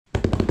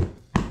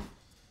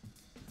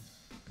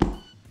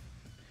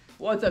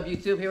What's up,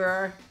 YouTube? Here we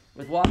are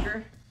with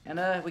Walker, and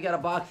we got a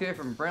box here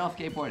from BRAILLE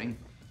Skateboarding.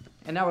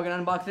 And now we're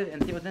gonna unbox it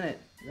and see what's in it.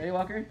 You ready,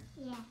 Walker?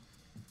 Yeah.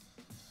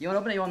 You wanna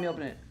open it or you want me to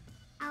open it?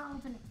 I'll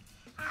open it.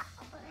 I'll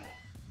open it.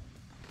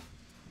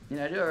 You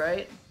know how to do it,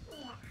 right?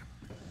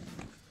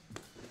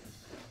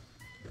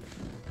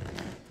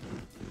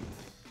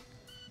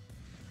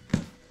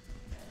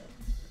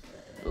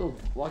 Yeah. Ooh,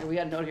 Walker, we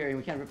got a note here and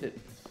we can't rip it.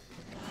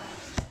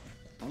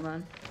 Hold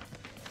on.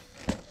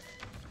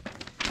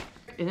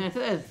 And it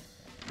says,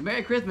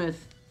 Merry Christmas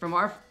from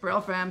our BRAILLE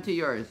fam to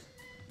yours.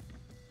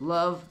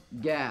 Love,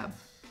 Gab.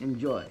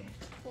 Enjoy.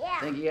 Yeah.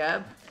 Thank you,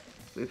 Gab.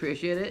 We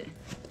appreciate it.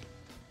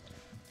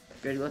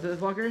 Ready to listen to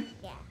this, Walker?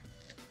 Yeah.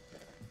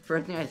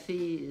 First thing I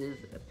see is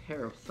a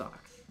pair of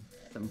socks.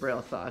 Some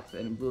BRAILLE socks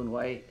in blue and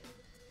white.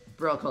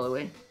 BRAILLE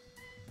colorway.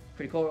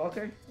 Pretty cool,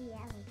 Walker? Yeah,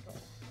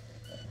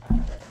 we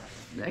go.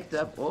 Next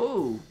up,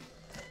 oh!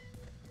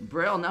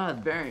 BRAILLE now has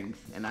bearings,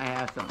 and I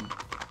have some.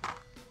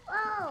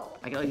 Whoa!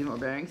 I can use more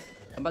bearings.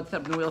 I'm about to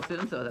set up the wheel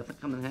soon, so that's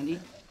coming in handy.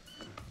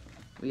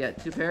 We got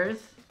 2 pairs.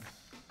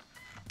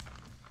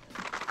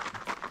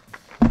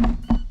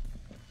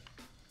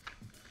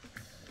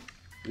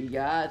 We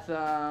got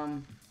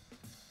some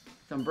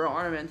BRAILLE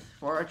ornaments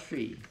for our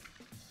tree.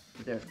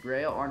 There's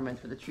BRAILLE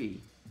ornaments for the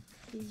tree.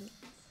 This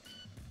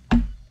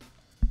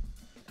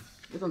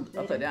one's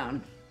upside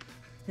down.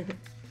 You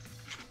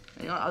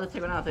know what, I'll just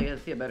take one out so you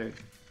guys see it better.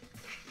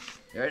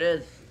 There it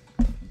is.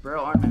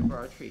 BRAILLE ornament for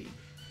our tree.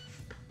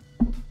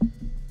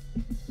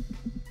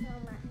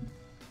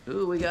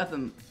 Ooh, we got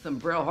some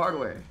BRAILLE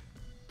hardware.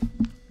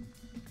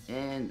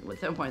 And with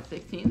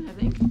 7.16, I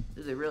think.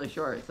 This is really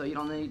short, so you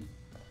don't need.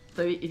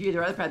 So if you use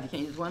your other pads, you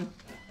can't use one.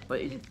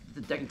 But if it's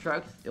a deck of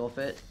trucks, it will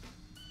fit.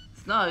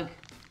 Snug,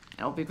 and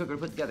it'll be quicker to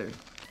put together.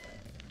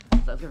 So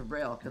that's good for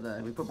BRAILLE,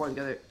 because we put boards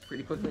together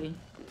pretty quickly.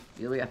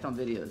 We got some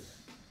videos.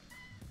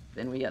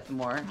 Then we got some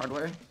more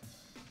hardware.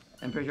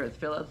 I'm pretty sure it's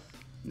Phillips.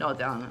 No,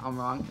 it's Allen. I'm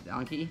wrong. It's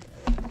Allen key.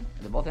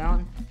 Is it both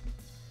Allen?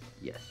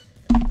 Yes.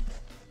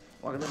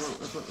 Walker,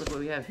 look what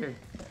we have here.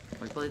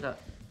 Let's pull these up.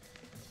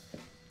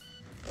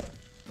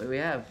 What do we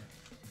have?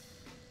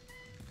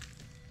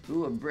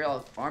 Ooh, a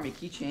BRAILLE Army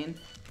keychain.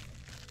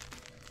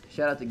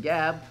 Shout out to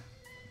Gab.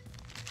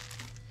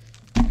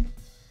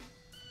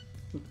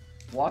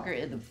 Walker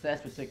is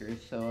obsessed with stickers,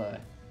 so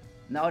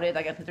nowadays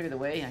I got the stickers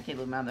away and I can't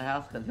leave them out of the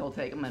house because he'll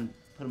take them and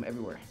put them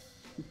everywhere.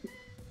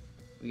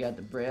 We got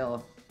the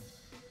BRAILLE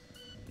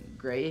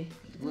gray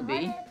blue bee.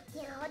 Can I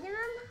hold them?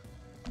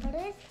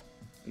 What is?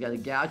 We got the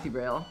Galaxy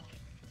BRAILLE.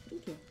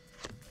 Thank you.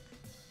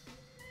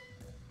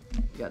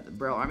 We got the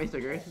BRAILLE Army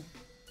stickers.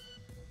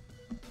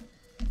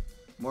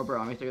 More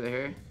BRAILLE Army stickers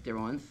here,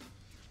 different ones.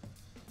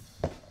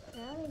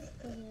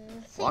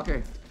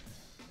 Walker.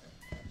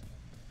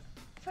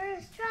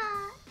 First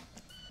try.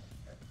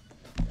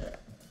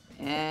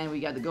 And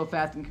we got the Go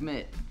Fast and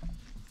Commit.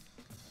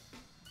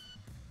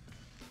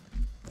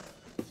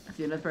 I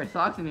see another pair of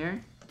socks in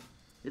here.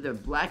 These are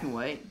black and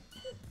white.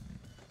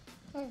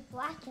 It's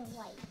black and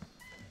white.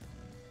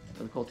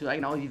 Those are cool too. I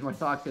can always use more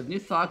socks because new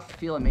socks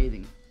feel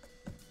amazing.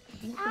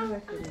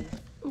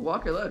 Ooh,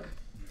 Walker, look.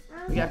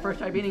 We got first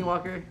try beanie,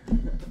 Walker.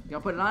 You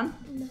gonna put it on?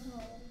 No.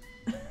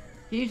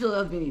 He usually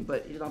loves beanies,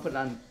 but he doesn't put it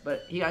on.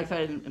 But he got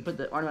excited and put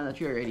the ornament on the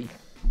tree already.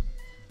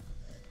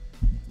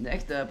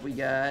 Next up, we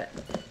got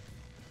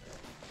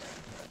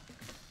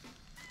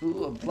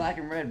ooh, a black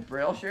and red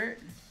BRAILLE shirt.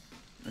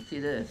 Let's see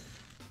this.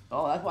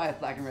 Oh, that's why it's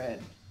black and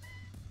red.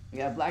 We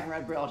got a black and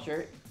red BRAILLE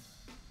shirt,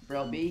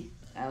 BRAILLE B.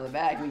 And on the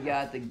back, we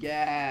got the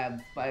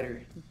Gab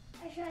spider.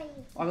 I'll show you.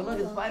 Oh, look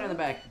at the spider on the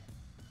back.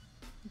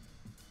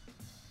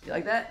 You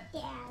like that?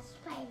 Yeah,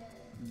 spider.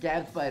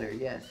 Gab spider,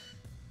 yes.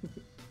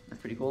 That's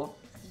pretty cool.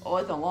 Oh,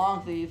 it's a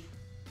long sleeve,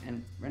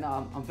 and right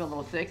now I'm feeling a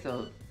little sick,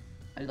 so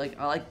I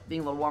like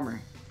being a little warmer.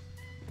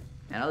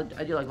 And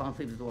I do like long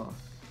sleeves as well.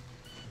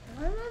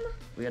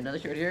 We got another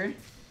shirt here.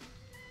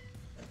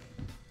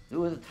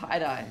 Ooh, it's a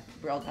tie-dye,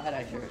 BRAILLE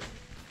tie-dye shirt.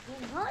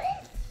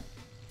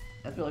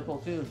 That's really cool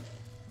too.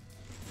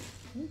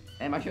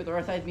 And my shirts are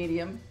a size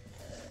medium.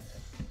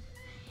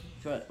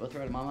 We'll throw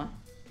it to Mama.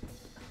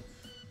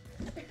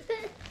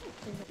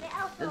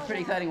 This is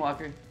pretty exciting,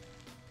 Walker.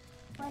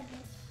 What is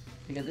it?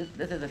 Because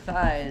this is a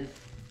size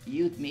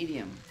youth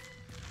medium.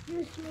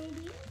 Youth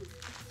medium?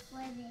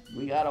 What is it?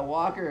 We got a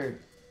Walker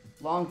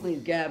long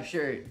sleeve Gab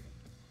shirt.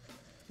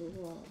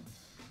 Cool.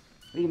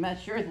 We can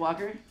match shirts,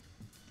 Walker.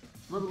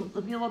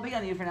 Looking a little big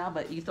on you for now,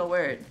 but you can still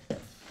wear it.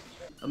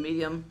 A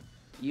medium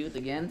youth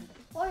again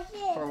What's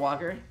it? for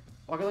Walker.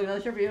 Walker, look,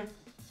 another shirt for you.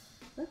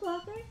 Look,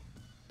 Walker.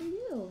 For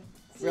you.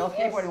 BRAILLE this?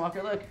 skateboarding,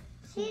 Walker, look.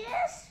 See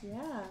this?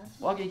 Yeah.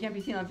 Walker, you can't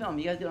be seen on film.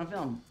 You guys do it on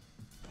film.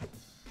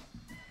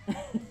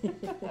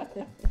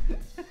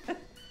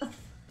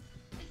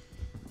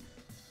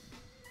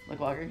 Look,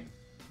 Walker.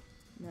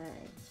 Nice.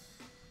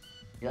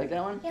 You like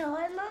that one? You know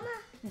what, Mama?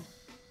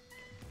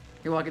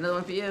 Here, Walker, another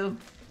one for you.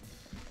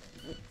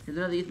 Here's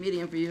another youth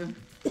medium for you.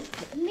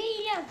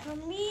 Medium for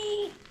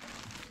me.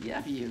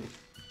 Yeah, for you.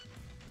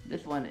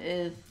 This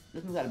one's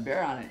got a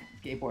bear on it,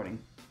 skateboarding.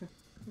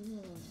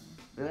 Cool.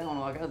 Look at that one,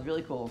 Walker. That was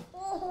really cool.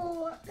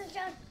 Oh, let me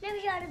show the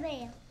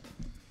video.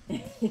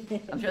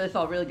 I'm sure they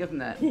saw really good from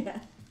that. Yeah.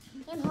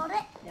 And hold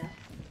it. Yeah.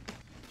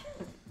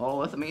 Oh,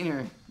 what's something in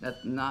here?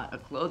 That's not a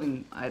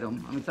clothing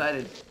item. I'm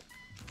excited.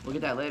 We'll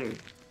get that later.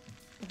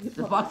 This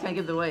box can't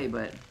give it away,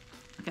 but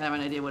I kind of have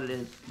an idea what it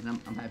is, and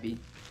I'm happy.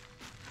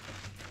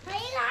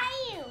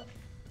 How you?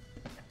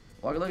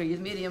 Walker, look, I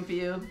use medium for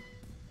you.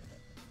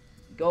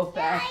 Go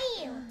fast.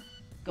 you?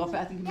 Go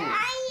fast and commit.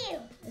 you?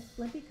 It's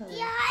flippy color.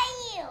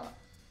 you?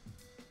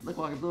 Look,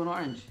 Walker, blue and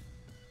orange.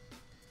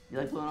 You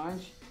like blue and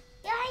orange?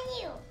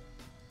 you?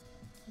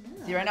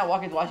 Yeah. See, right now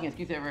Walker's watching a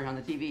screensaver on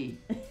the TV.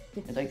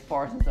 It's like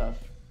forest and stuff.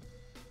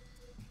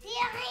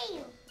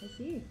 you? I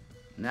see.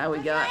 Now we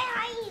got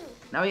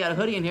you? a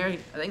hoodie in here.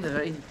 I think the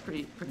hoodie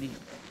is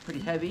pretty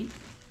heavy.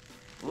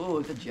 Ooh,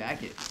 it's a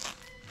jacket.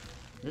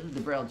 This is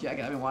the BRAILLE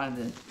jacket. I've been wanting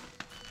this.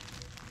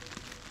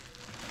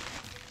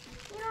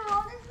 You know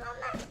hold this on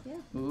that?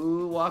 Yeah.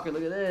 Ooh, Walker,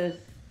 look at this.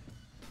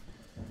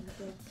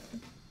 Okay.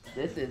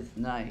 This is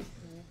nice.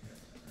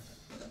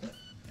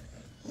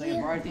 Like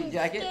a varsity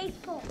jacket.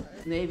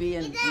 It's navy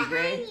and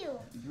gray.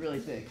 It's really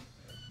thick.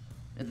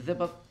 It's a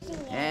zip up.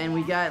 And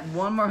we got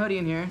one more hoodie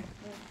in here.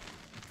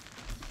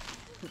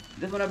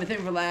 This one I've been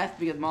saving for last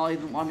because Molly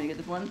didn't want me to get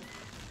this one.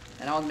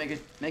 And I wanted to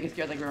make her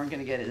scared like we weren't going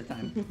to get it this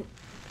time.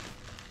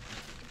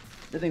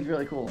 This thing's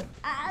really cool.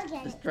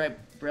 Okay. The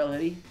striped BRAILLE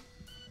hoodie.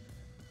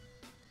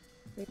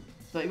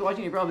 So if you're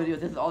watching your BRAILLE videos,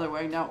 this is all they're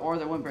wearing now or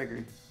their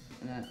windbreaker.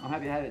 And I'm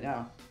happy to have it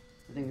now.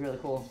 This thing's really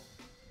cool.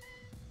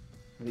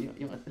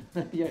 You want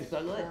to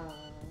snuggle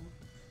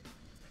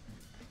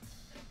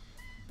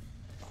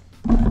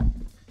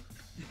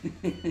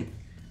it?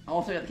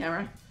 Also got the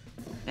camera.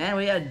 And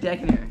we got a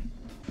deck in here.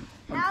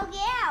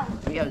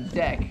 We got a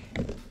deck.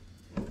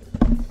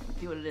 Let's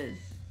see what it is.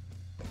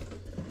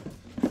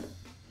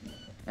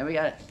 And we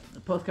got a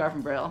postcard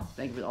from BRAILLE.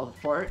 Thank you for all the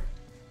support.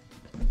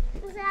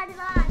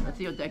 Let's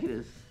see what deck it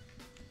is.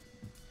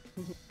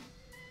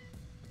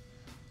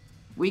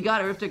 We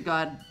got a Ripstick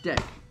God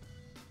deck.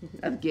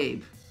 That's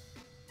Gabe.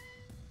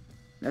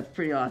 That's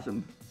pretty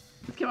awesome.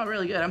 This came out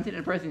really good. I haven't seen it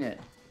in person yet.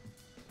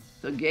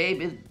 So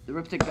Gabe is the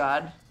Ripstick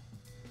God.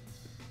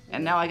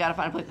 And now I gotta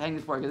find a place to hang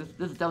this for because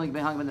this has definitely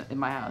been hung in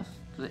my house.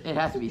 So it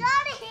has to be. You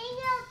gotta hang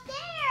it up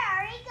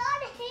there. You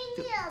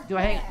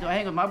gotta hang it up Do I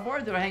hang with my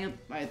board or do I hang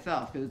it by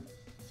itself? Because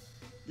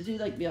this should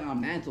like be on a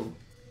mantle.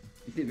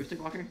 You see the Ripstick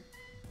Walker?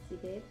 See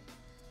Gabe?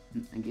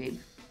 And Gabe?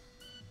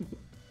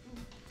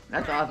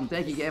 That's awesome.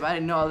 Thank you, Gabe. I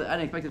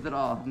didn't expect this at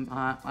all.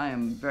 I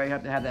am very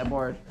happy to have that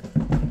board.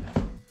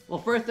 Well,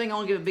 first thing, I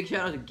want to give a big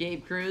shout out to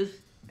Gabe Cruz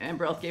and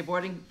BRAILLE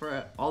Skateboarding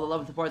for all the love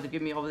and support they've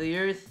given me over the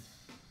years.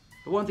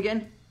 But once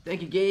again,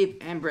 thank you,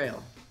 Gabe and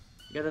BRAILLE.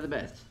 You guys are the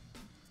best.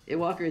 Hey,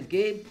 Walker, is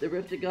Gabe the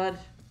Ripstick God?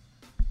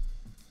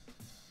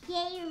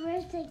 Yeah, you're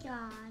Ripstick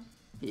God.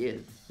 He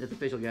is. That's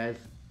official, guys.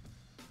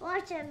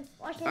 Watch him.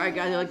 Alright,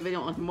 guys, if you like the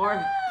video, want some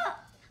more?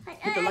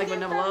 Hit the like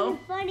button down below.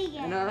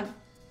 And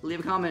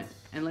leave a comment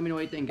and let me know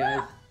what you think,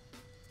 guys.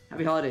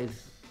 Happy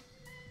holidays.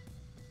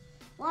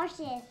 Watch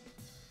this.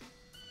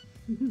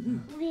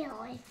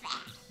 Really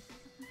fast.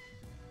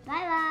 Bye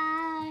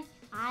bye.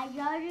 I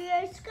got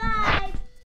your sky.